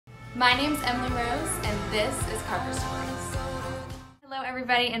My name's Emily Rose, and this is Cover Stories. Hello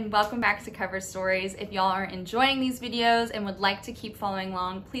everybody, and welcome back to Cover Stories. If y'all are enjoying these videos and would like to keep following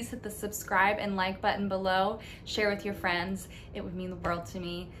along, please hit the subscribe and like button below. Share with your friends. It would mean the world to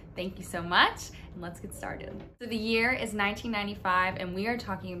me. Thank you so much, and let's get started. So the year is 1995, and we are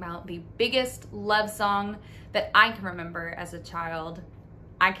talking about the biggest love song that I can remember as a child,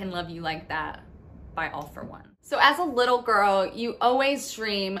 I Can Love You Like That by All For One. So as a little girl, you always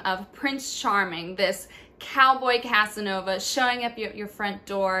dream of Prince Charming, this cowboy Casanova showing up at your front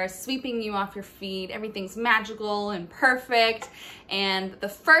door, sweeping you off your feet. Everything's magical and perfect, and the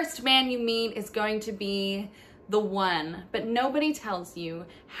first man you meet is going to be the one, but nobody tells you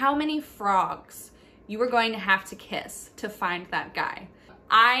how many frogs you are going to have to kiss to find that guy.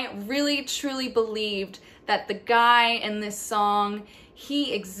 I really truly believed that the guy in this song,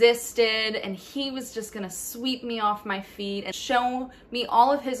 he existed and he was just gonna sweep me off my feet and show me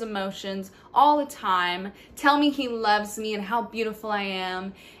all of his emotions all the time, tell me he loves me and how beautiful I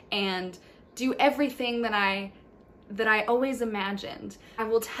am, and do everything that I always imagined. I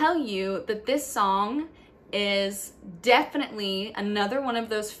will tell you that this song is definitely another one of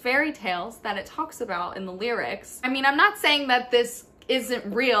those fairy tales that it talks about in the lyrics. I mean, I'm not saying that this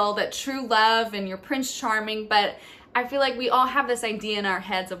isn't real, that true love and you're Prince Charming, but I feel like we all have this idea in our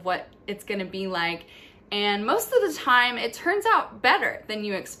heads of what it's gonna be like, and most of the time it turns out better than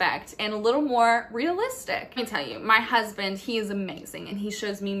you expect and a little more realistic. Let me tell you, my husband, he is amazing and he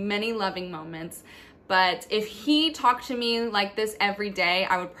shows me many loving moments, but if he talked to me like this every day,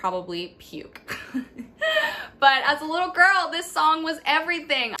 I would probably puke. But as a little girl, this song was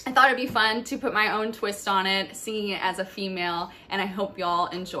everything. I thought it'd be fun to put my own twist on it, singing it as a female, and I hope y'all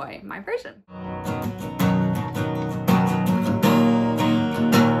enjoy my version.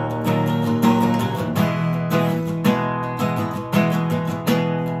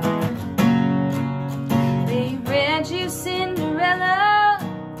 They read you Cinderella,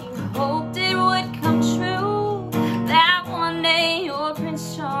 you hoped it would come true, that one day your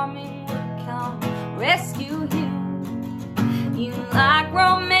Prince Charming would come rescue you. You like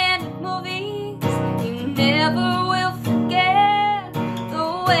romantic movies, you never will forget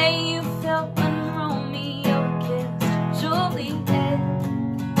the way you felt when Romeo kissed Juliet.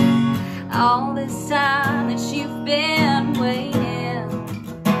 All this time that you've been waiting,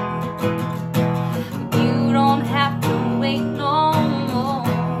 you don't have to wait no more.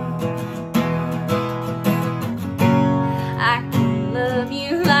 I can love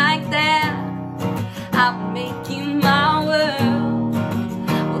you like that, I'll make you my world,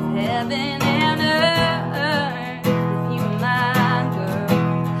 with heaven and earth, with you my girl.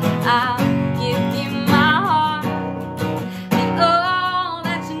 I'll give you my heart and all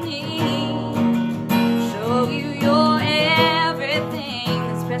that you need, show you you're everything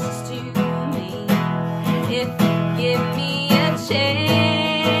that's precious to me. If you give me a chance,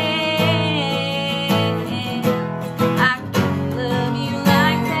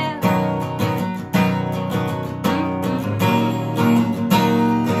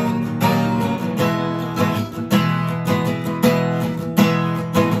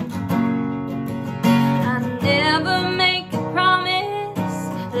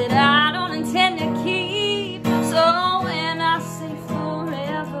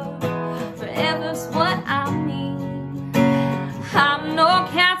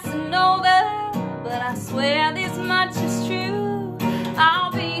 I swear this much is true,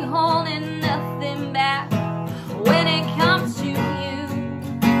 I'll be holding nothing back when it comes to you.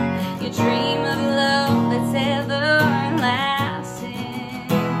 You dream of love that's everlasting.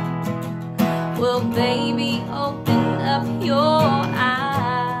 Well, baby, open up your eyes.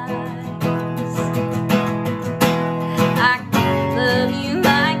 I can love you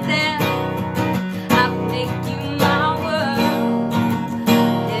like that, I'll make you my world,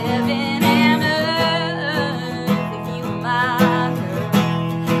 heaven and earth, if you were my girl.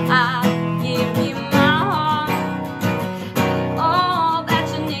 I'll give you my heart, all that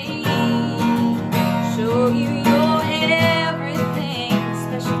you need,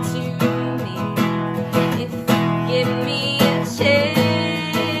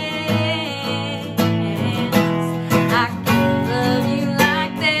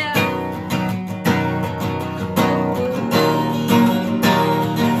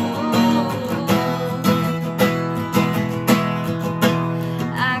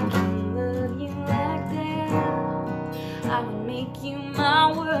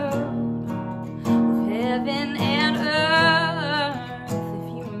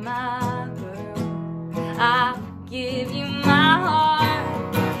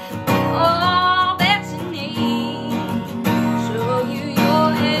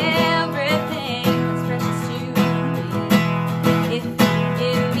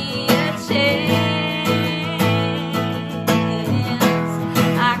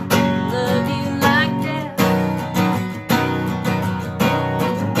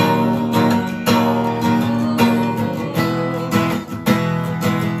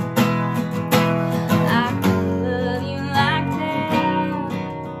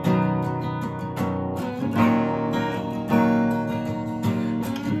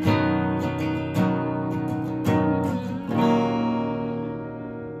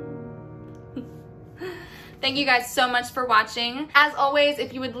 Thank you guys so much for watching. As always,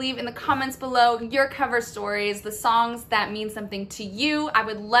 if you would leave in the comments below your cover stories, the songs that mean something to you, I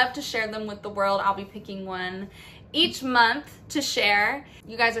would love to share them with the world. I'll be picking one each month to share.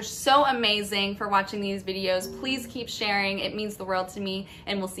 You guys are so amazing for watching these videos. Please keep sharing. It means the world to me,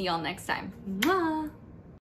 and we'll see y'all next time. Mwah.